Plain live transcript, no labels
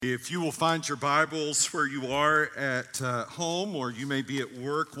If you will find your Bibles where you are at home, or you may be at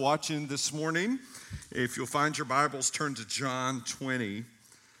work watching this morning, if you'll find your Bibles, turn to John 20.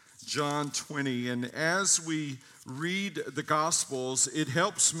 John 20. And as we read the Gospels, it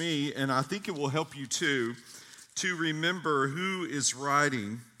helps me, and I think it will help you too, to remember who is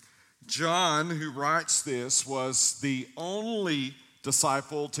writing. John, who writes this, was the only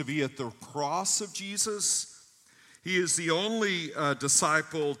disciple to be at the cross of Jesus. He is the only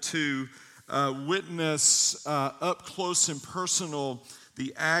disciple to witness up close and personal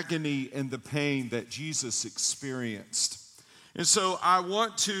the agony and the pain that Jesus experienced. And so I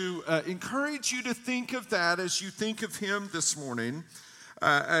want to encourage you to think of that as you think of him this morning,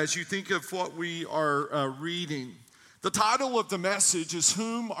 as you think of what we are reading. The title of the message is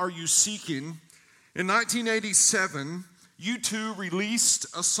 "Whom Are You Seeking?" In 1987, U2 released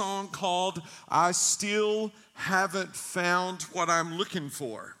a song called "I Still Haven't Found What I'm Looking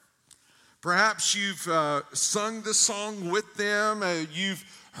For." Perhaps you've sung this song with them, you've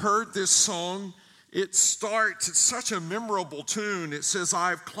heard this song. It starts, it's such a memorable tune. It says,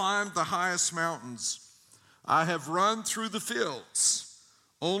 "I've climbed the highest mountains. I have run through the fields,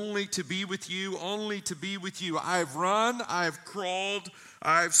 only to be with you, only to be with you. I have run, I have crawled,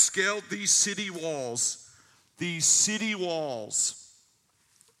 I have scaled these city walls,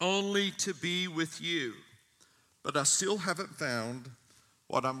 only to be with you. But I still haven't found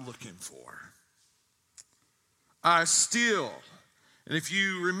what I'm looking for." I still, and if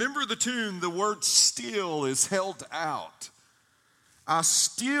you remember the tune, the word "still" is held out. I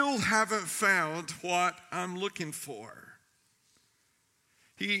still haven't found what I'm looking for.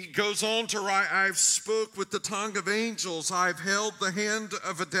 He goes on to write, "I've spoke with the tongue of angels. I've held the hand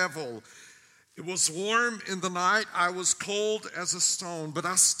of a devil. It was warm in the night. I was cold as a stone. But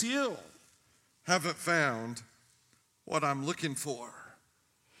I still haven't found what I'm looking for."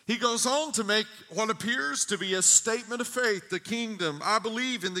 He goes on to make what appears to be a statement of faith. The kingdom, I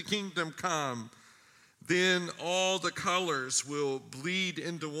believe in the kingdom come. Then all the colors will bleed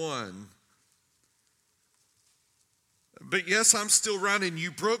into one. But yes, I'm still running.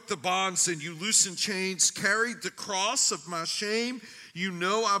 You broke the bonds and you loosened chains, carried the cross of my shame. You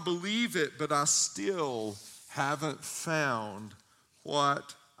know I believe it, but I still haven't found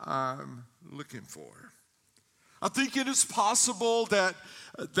what I'm looking for. I think it is possible that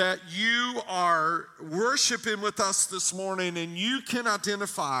you are worshiping with us this morning and you can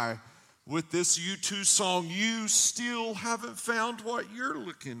identify with this U2 song. You still haven't found what you're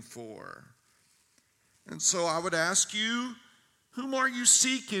looking for. And so I would ask you, whom are you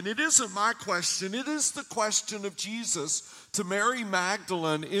seeking? It isn't my question. It is the question of Jesus to Mary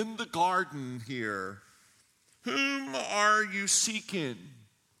Magdalene in the garden here. Whom are you seeking?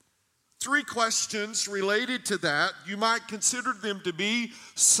 Three questions related to that. You might consider them to be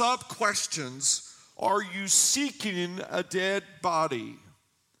sub-questions. Are you seeking a dead body?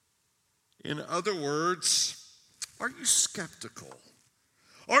 In other words, are you skeptical?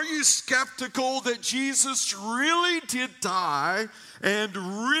 Are you skeptical that Jesus really did die and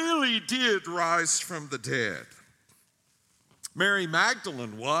really did rise from the dead? Mary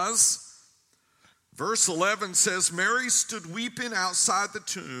Magdalene was. Verse 11 says, "Mary stood weeping outside the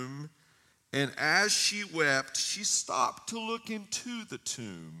tomb, and as she wept, she stopped to look into the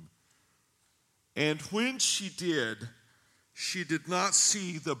tomb. And when she did not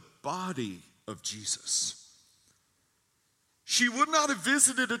see the body of Jesus." She would not have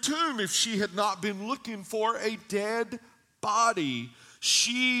visited a tomb if she had not been looking for a dead body.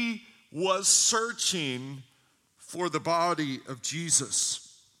 She was searching for the body of Jesus.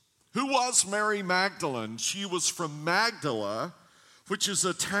 Who was Mary Magdalene? She was from Magdala, which is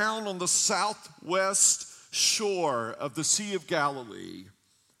a town on the southwest shore of the Sea of Galilee.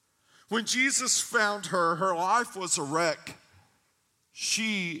 When Jesus found her, her life was a wreck.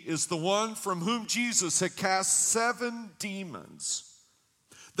 She is the one from whom Jesus had cast 7 demons.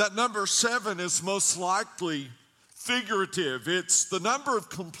 That number 7 is most likely figurative. It's the number of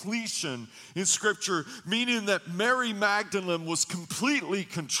completion in Scripture, meaning that Mary Magdalene was completely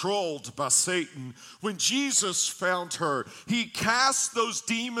controlled by Satan. When Jesus found her, he cast those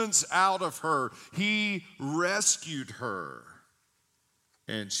demons out of her. He rescued her.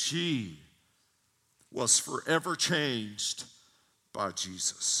 And she was forever changed by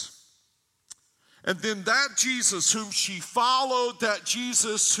Jesus. And then that Jesus whom she followed, that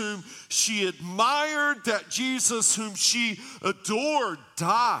Jesus whom she admired, that Jesus whom she adored,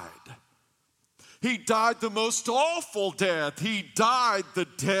 died. He died the most awful death. He died the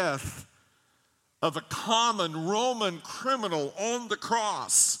death of a common Roman criminal on the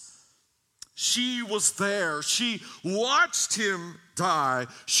cross. She was there. She watched him die.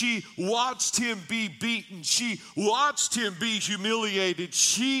 She watched him be beaten. She watched him be humiliated.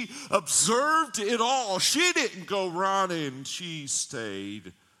 She observed it all. She didn't go running. She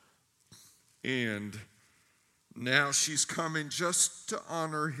stayed. And now she's coming just to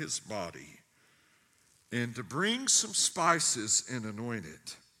honor his body and to bring some spices and anoint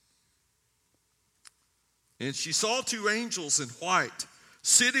it. And she saw two angels in white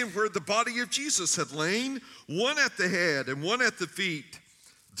sitting where the body of Jesus had lain, one at the head and one at the feet.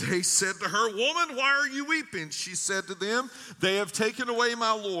 They said to her, "Woman, why are you weeping?" She said to them, "They have taken away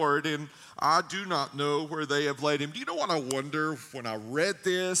my Lord, and I do not know where they have laid him." Do you know what I wonder when I read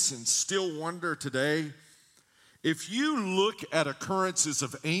this and still wonder today? If you look at occurrences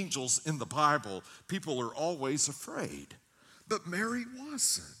of angels in the Bible, people are always afraid. But Mary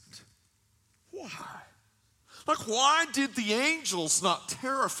wasn't. Why? Like, why did the angels not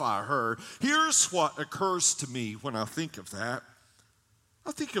terrify her? Here's what occurs to me when I think of that.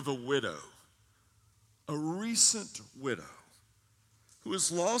 I think of a widow, a recent widow, who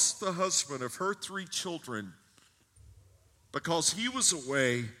has lost the husband of her 3 children because he was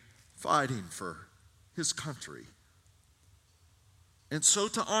away fighting for his country. And so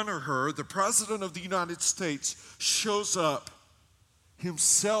to honor her, the President of the United States shows up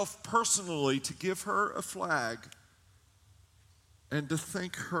himself personally to give her a flag and to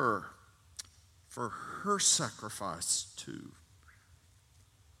thank her for her sacrifice too.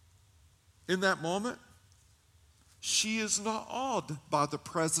 In that moment, she is not awed by the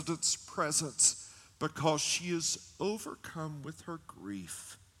president's presence because she is overcome with her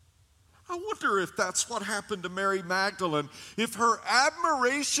grief. I wonder if that's what happened to Mary Magdalene, if her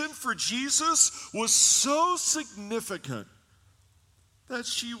admiration for Jesus was so significant that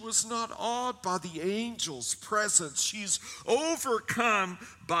she was not awed by the angel's presence. She's overcome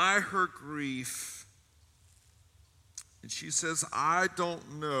by her grief. And she says, "I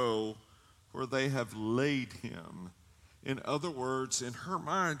don't know where they have laid him." In other words, in her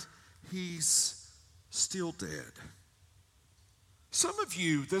mind, he's still dead. Some of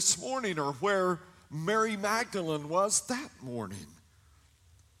you this morning are where Mary Magdalene was that morning.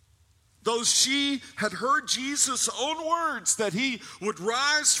 Though she had heard Jesus' own words that he would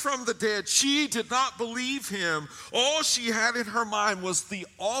rise from the dead, she did not believe him. All she had in her mind was the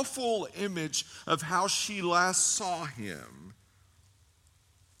awful image of how she last saw him.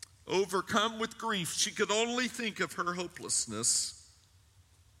 Overcome with grief, she could only think of her hopelessness.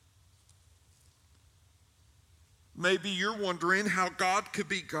 Maybe you're wondering how God could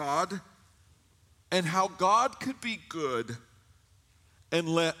be God and how God could be good and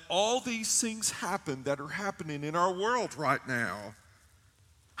let all these things happen that are happening in our world right now.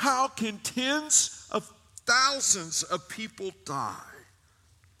 How can tens of thousands of people die?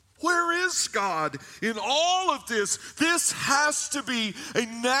 Where is God in all of this? This has to be a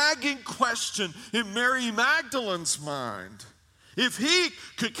nagging question in Mary Magdalene's mind. If he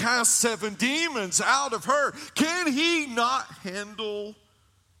could cast 7 demons out of her, can he not handle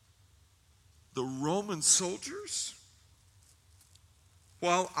the Roman soldiers?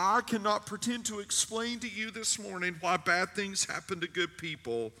 While I cannot pretend to explain to you this morning why bad things happen to good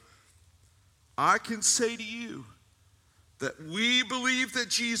people, I can say to you that we believe that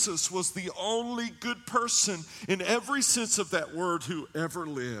Jesus was the only good person in every sense of that word who ever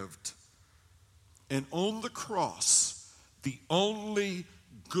lived. And on the cross, the only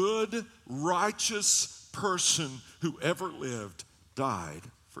good, righteous person who ever lived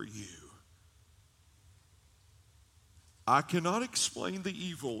died for you. I cannot explain the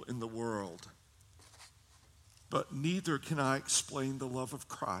evil in the world, but neither can I explain the love of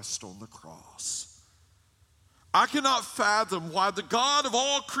Christ on the cross. I cannot fathom why the God of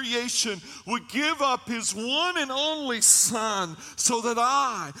all creation would give up his one and only Son so that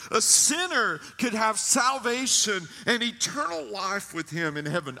I, a sinner, could have salvation and eternal life with him in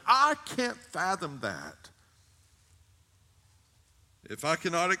heaven. I can't fathom that. If I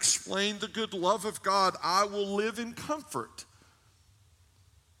cannot explain the good love of God, I will live in comfort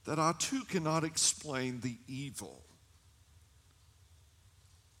that I too cannot explain the evil.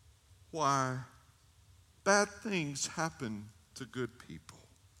 Why bad things happen to good people.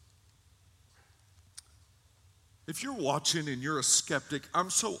 If you're watching and you're a skeptic, I'm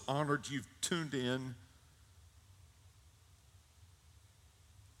so honored you've tuned in.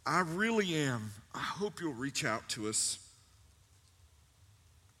 I really am. I hope you'll reach out to us.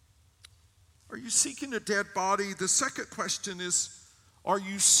 Are you seeking a dead body? The second question is, are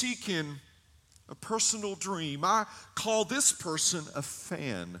you seeking a personal dream? I call this person a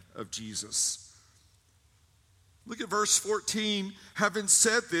fan of Jesus. Look at verse 14. Having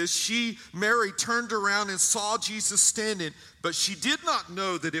said this, Mary, turned around and saw Jesus standing, but she did not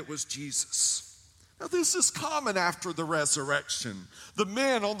know that it was Jesus. Now, this is common after the resurrection. The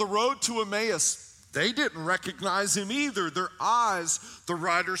men on the road to Emmaus, they didn't recognize him either. Their eyes, the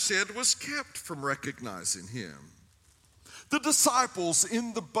writer said, was kept from recognizing him. The disciples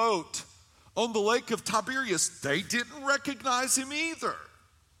in the boat on the lake of Tiberias, they didn't recognize him either.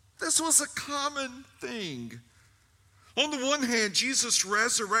 This was a common thing. On the one hand, Jesus'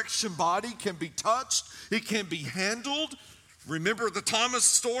 resurrection body can be touched, it can be handled. Remember the Thomas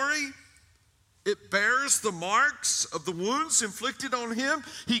story? It bears the marks of the wounds inflicted on him.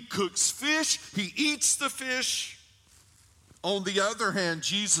 He cooks fish, he eats the fish. On the other hand,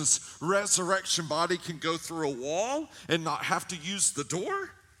 Jesus' resurrection body can go through a wall and not have to use the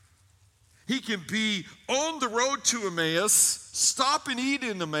door. He can be on the road to Emmaus, stop and eat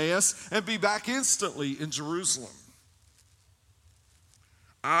in Emmaus, and be back instantly in Jerusalem.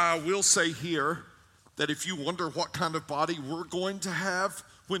 I will say here that if you wonder what kind of body we're going to have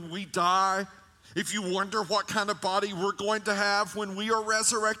when we die, if you wonder what kind of body we're going to have when we are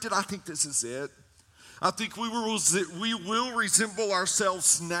resurrected, I think this is it. I think we will resemble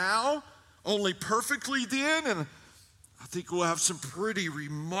ourselves now, only perfectly then, and I think we'll have some pretty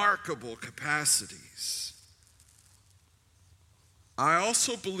remarkable capacities. I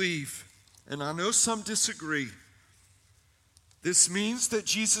also believe, and I know some disagree, this means that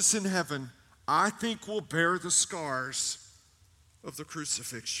Jesus in heaven, I think, will bear the scars of the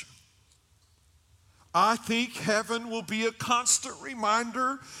crucifixion. I think heaven will be a constant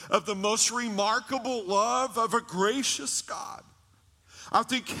reminder of the most remarkable love of a gracious God. I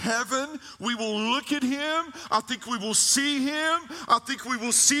think heaven, we will look at him. I think we will see him. I think we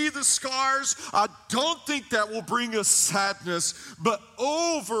will see the scars. I don't think that will bring us sadness, but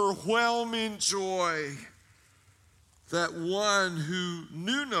overwhelming joy. That one who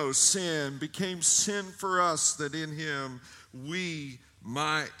knew no sin became sin for us, that in him we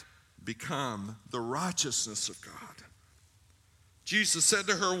might become the righteousness of God. Jesus said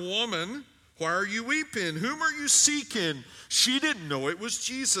to her, "Woman, why are you weeping? Whom are you seeking?" She didn't know it was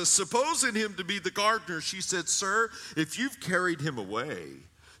Jesus. Supposing him to be the gardener, she said, "Sir, if you've carried him away,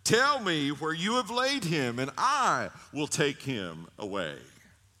 tell me where you have laid him, and I will take him away."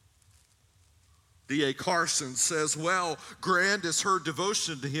 D.A. Carson says, well, grand as her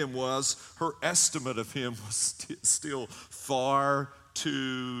devotion to him was, her estimate of him was still far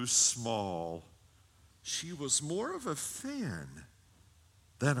too small. She was more of a fan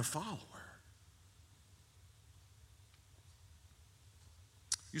than a follower.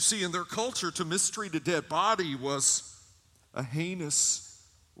 You see, in their culture, to mistreat a dead body was a heinous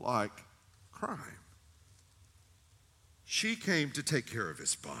like crime. She came to take care of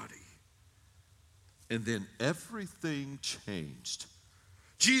his body. And then everything changed.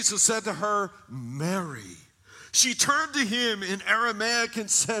 Jesus said to her, "Mary." She turned to him in Aramaic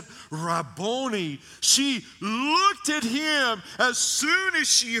and said, "Rabboni." She looked at him. As soon as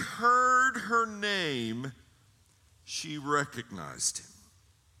she heard her name, she recognized him.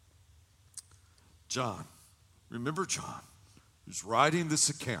 John, remember John, who's writing this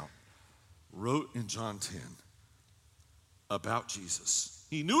account, wrote in John 10 about Jesus.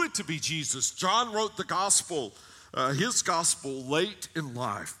 He knew it to be Jesus. John wrote the gospel, his gospel late in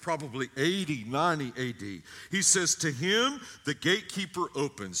life, probably 80, 90 AD. He says, to him, the gatekeeper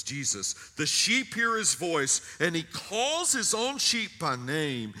opens, Jesus. The sheep hear his voice, and he calls his own sheep by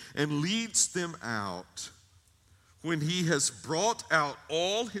name and leads them out. When he has brought out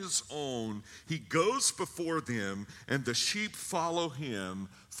all his own, he goes before them, and the sheep follow him,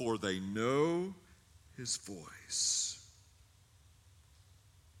 for they know his voice.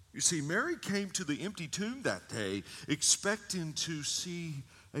 You see, Mary came to the empty tomb that day expecting to see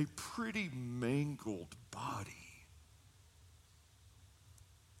a pretty mangled body.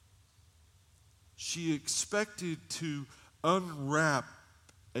 She expected to unwrap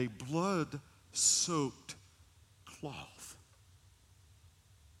a blood-soaked cloth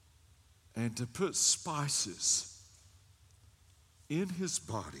and to put spices in his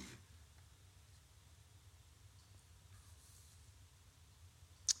body.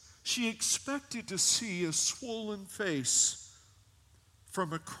 She expected to see a swollen face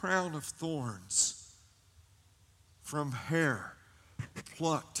from a crown of thorns, from hair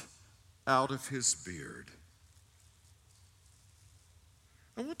plucked out of his beard.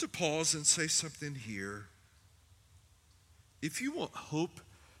 I want to pause and say something here. If you want hope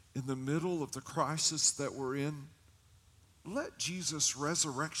in the middle of the crisis that we're in, let Jesus'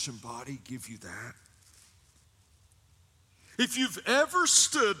 resurrection body give you that. If you've ever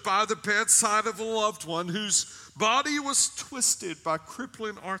stood by the bedside of a loved one whose body was twisted by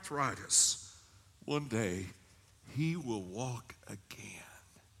crippling arthritis, one day he will walk again.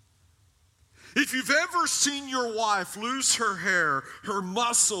 If you've ever seen your wife lose her hair, her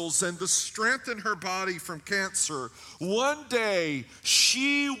muscles, and the strength in her body from cancer, one day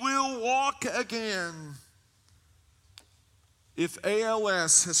she will walk again. If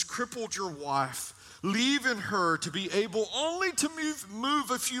ALS has crippled your wife, leaving her to be able only to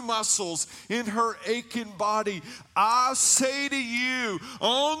move a few muscles in her aching body, I say to you,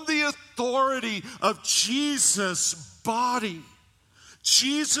 on the authority of Jesus' body,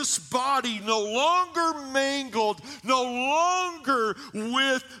 Jesus' body no longer mangled, no longer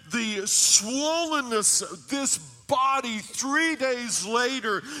with the swollenness of this body 3 days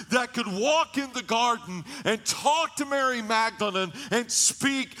later that could walk in the garden and talk to Mary Magdalene and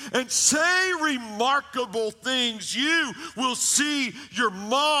speak and say remarkable things. You will see your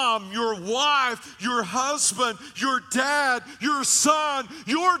mom, your wife, your husband, your dad, your son,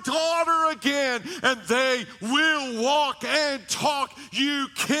 your daughter again, and they will walk and talk. You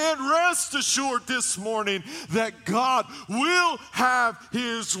can rest assured this morning that God will have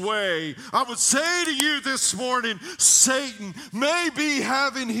his way. I would say to you this morning, Satan may be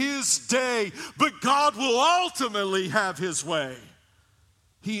having his day, but God will ultimately have his way.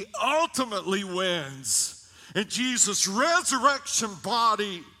 He ultimately wins. And Jesus' resurrection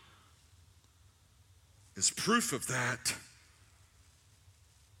body is proof of that.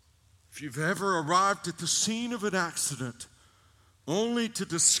 If you've ever arrived at the scene of an accident only to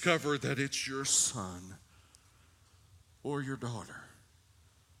discover that it's your son or your daughter,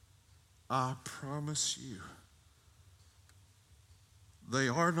 I promise you, they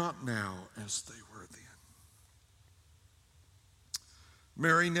are not now as they were then.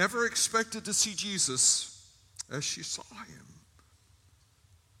 Mary never expected to see Jesus as she saw him.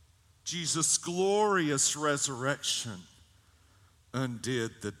 Jesus' glorious resurrection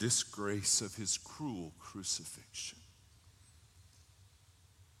undid the disgrace of his cruel crucifixion.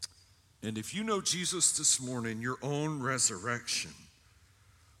 And if you know Jesus this morning, your own resurrection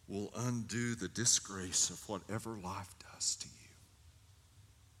will undo the disgrace of whatever life does to you.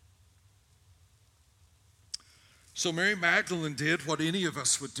 So Mary Magdalene did what any of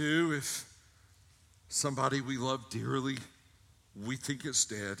us would do if somebody we love dearly, we think is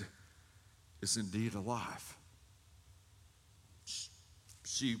dead, is indeed alive.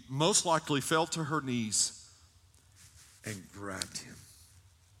 She most likely fell to her knees and grabbed him.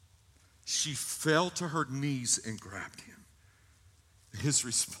 She fell to her knees and grabbed him. His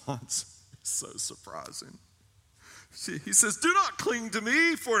response is so surprising. He says, "Do not cling to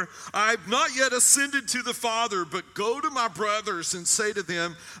me, for I have not yet ascended to the Father, but go to my brothers and say to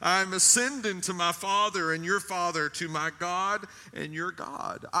them, I am ascending to my Father and your Father, to my God and your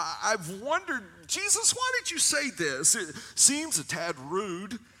God." I've wondered, Jesus, why did you say this? It seems a tad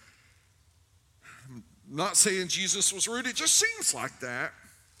rude. I'm not saying Jesus was rude, it just seems like that.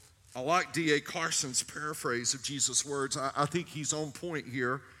 I like D.A. Carson's paraphrase of Jesus' words. I think he's on point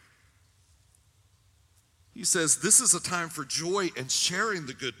here. He says, "This is a time for joy and sharing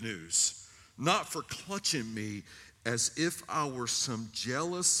the good news, not for clutching me as if I were some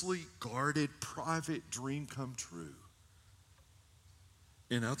jealously guarded private dream come true."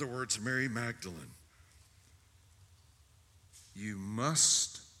 In other words, Mary Magdalene, you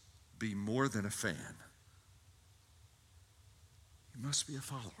must be more than a fan. You must be a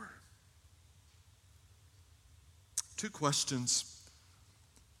follower. 2 questions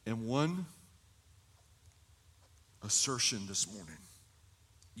and 1 assertion this morning.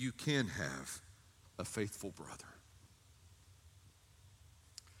 You can have a faithful brother.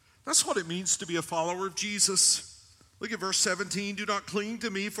 That's what it means to be a follower of Jesus. Look at verse 17. "Do not cling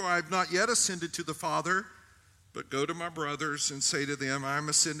to me, for I have not yet ascended to the Father, but go to my brothers and say to them, I am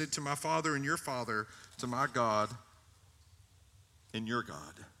ascended to my Father and your Father, to my God and your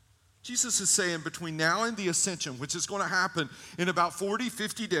God." Jesus is saying between now and the ascension, which is going to happen in about 40,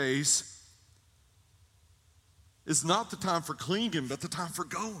 50 days, is not the time for clinging, but the time for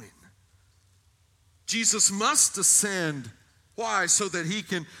going. Jesus must ascend. Why? So that he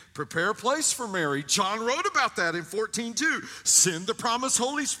can prepare a place for Mary. John wrote about that in 14:2. Send the promised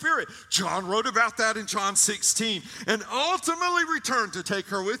Holy Spirit. John wrote about that in John 16. And ultimately return to take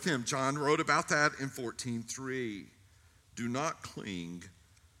her with him. John wrote about that in 14:3. Do not cling,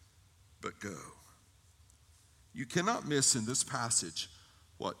 but go. You cannot miss in this passage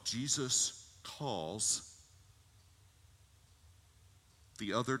what Jesus calls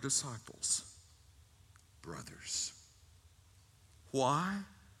the other disciples brothers. Why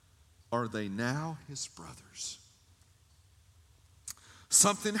are they now his brothers?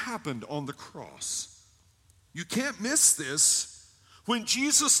 Something happened on the cross. You can't miss this. When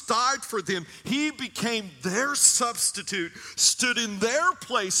Jesus died for them, he became their substitute, stood in their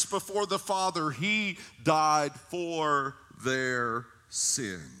place before the Father. He died for their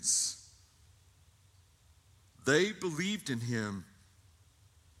sins. They believed in him,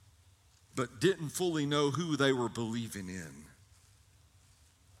 but didn't fully know who they were believing in.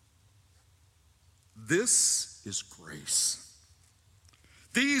 This is grace.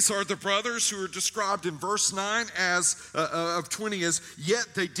 These are the brothers who are described in verse 9 of 20 as, yet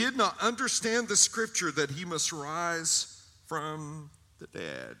they did not understand the scripture that he must rise from the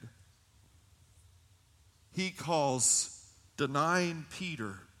dead. He calls denying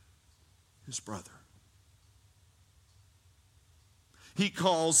Peter his brother. He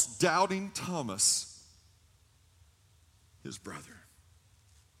calls doubting Thomas his brother.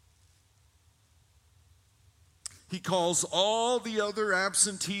 He calls all the other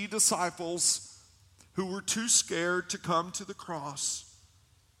absentee disciples who were too scared to come to the cross,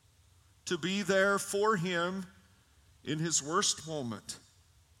 to be there for him in his worst moment,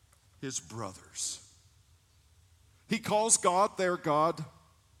 his brothers. He calls God their God.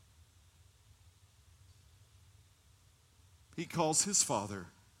 He calls his Father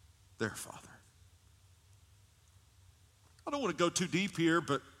their Father. I don't want to go too deep here,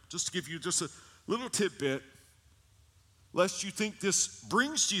 but just to give you just a little tidbit, lest you think this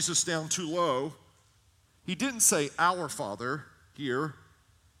brings Jesus down too low, he didn't say our Father here.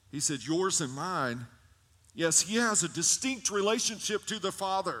 He said yours and mine. Yes, he has a distinct relationship to the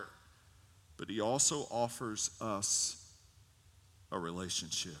Father, but he also offers us a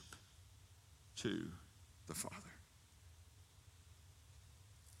relationship to the Father.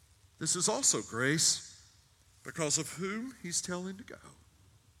 This is also grace because of whom he's telling to go.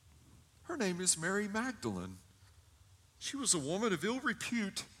 Her name is Mary Magdalene. She was a woman of ill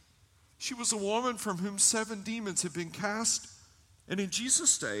repute. She was a woman from whom 7 demons had been cast. And in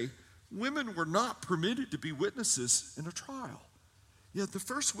Jesus' day, women were not permitted to be witnesses in a trial. Yet the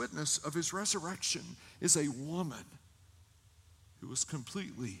first witness of his resurrection is a woman who was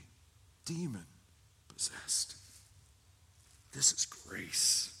completely demon-possessed. This is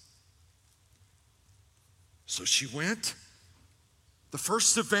grace. So she went, the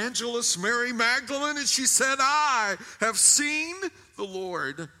first evangelist, Mary Magdalene, and she said, I have seen the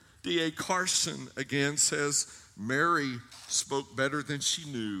Lord. D.A. Carson again says, Mary spoke better than she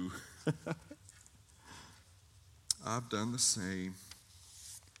knew. I've done the same,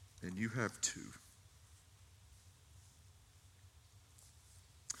 and you have too.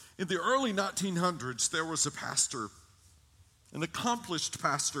 In the early 1900s, there was a pastor, an accomplished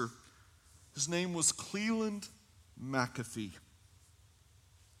pastor. His name was Cleland McAfee.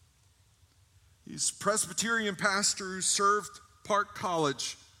 He's a Presbyterian pastor who served Park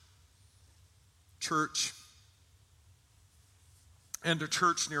College Church and a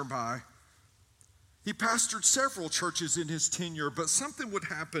church nearby. He pastored several churches in his tenure, but something would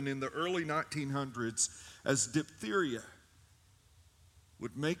happen in the early 1900s as diphtheria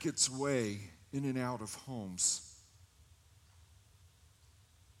would make its way in and out of homes.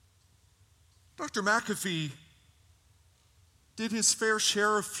 Dr. McAfee did his fair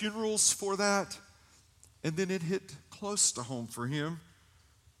share of funerals for that, and then it hit close to home for him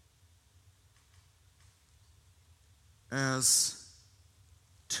as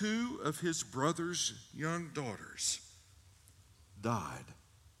 2 of his brother's young daughters died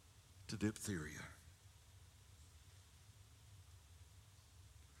to diphtheria.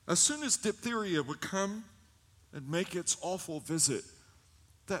 As soon as diphtheria would come and make its awful visit,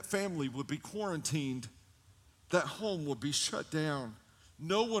 that family would be quarantined. That home would be shut down.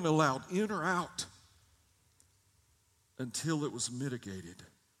 No one allowed in or out until it was mitigated.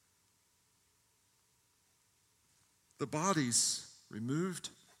 The bodies removed,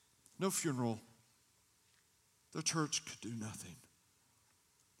 no funeral. The church could do nothing.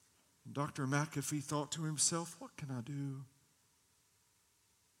 And Dr. McAfee thought to himself, what can I do?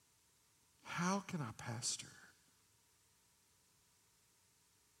 How can I pastor?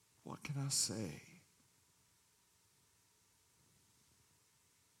 What can I say?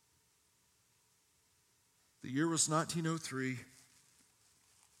 The year was 1903.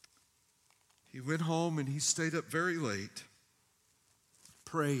 He went home and he stayed up very late,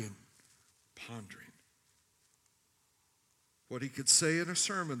 praying, pondering what he could say in a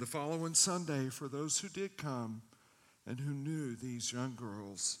sermon the following Sunday for those who did come and who knew these young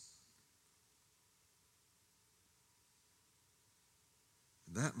girls.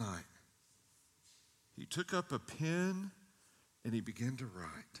 And that night, he took up a pen and he began to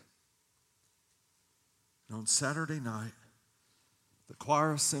write. And on Saturday night, The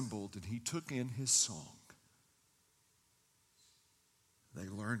choir assembled, and he took in his song. They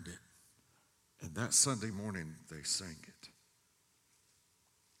learned it, and that Sunday morning they sang it.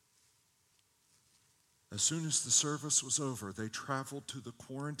 As soon as the service was over, they traveled to the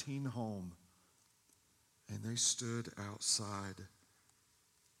quarantine home, and they stood outside,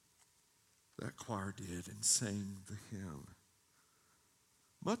 that choir did, and sang the hymn.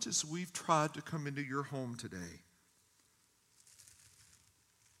 Much as we've tried to come into your home today,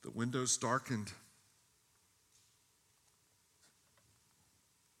 the windows darkened.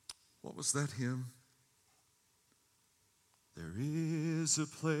 What was that hymn? There is a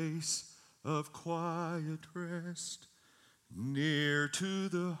place of quiet rest near to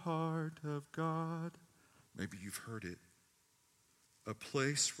the heart of God. Maybe you've heard it. A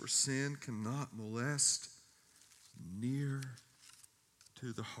place where sin cannot molest, near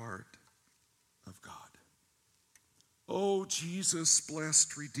to the heart of God. Oh, Jesus,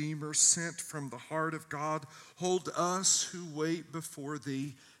 blessed Redeemer, sent from the heart of God, hold us who wait before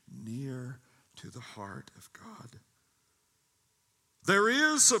thee near to the heart of God. There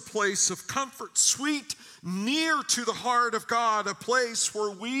is a place of comfort, sweet, near to the heart of God, a place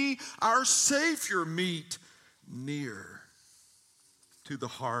where we, our Savior, meet near to the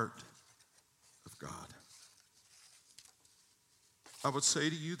heart of God. I would say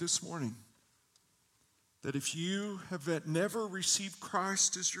to you this morning that if you have never received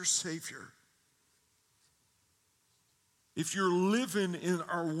Christ as your Savior, if you're living in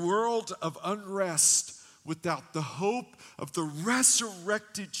our world of unrest without the hope of the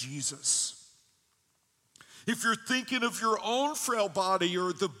resurrected Jesus, if you're thinking of your own frail body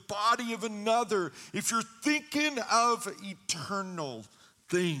or the body of another, if you're thinking of eternal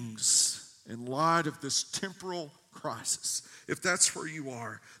things in light of this temporal crisis, if that's where you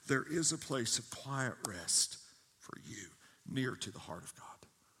are, there is a place of quiet rest for you near to the heart of God.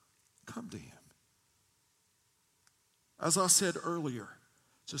 Come to him. As I said earlier,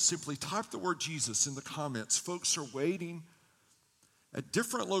 just simply type the word Jesus in the comments. Folks are waiting at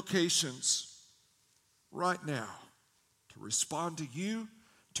different locations right now to respond to you,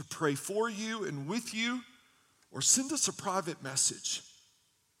 to pray for you and with you, or send us a private message.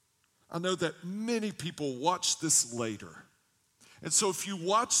 I know that many people watch this later. And so if you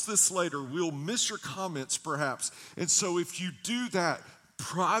watch this later, we'll miss your comments perhaps. And so if you do that,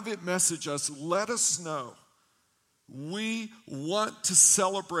 private message us, let us know. We want to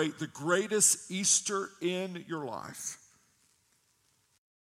celebrate the greatest Easter in your life.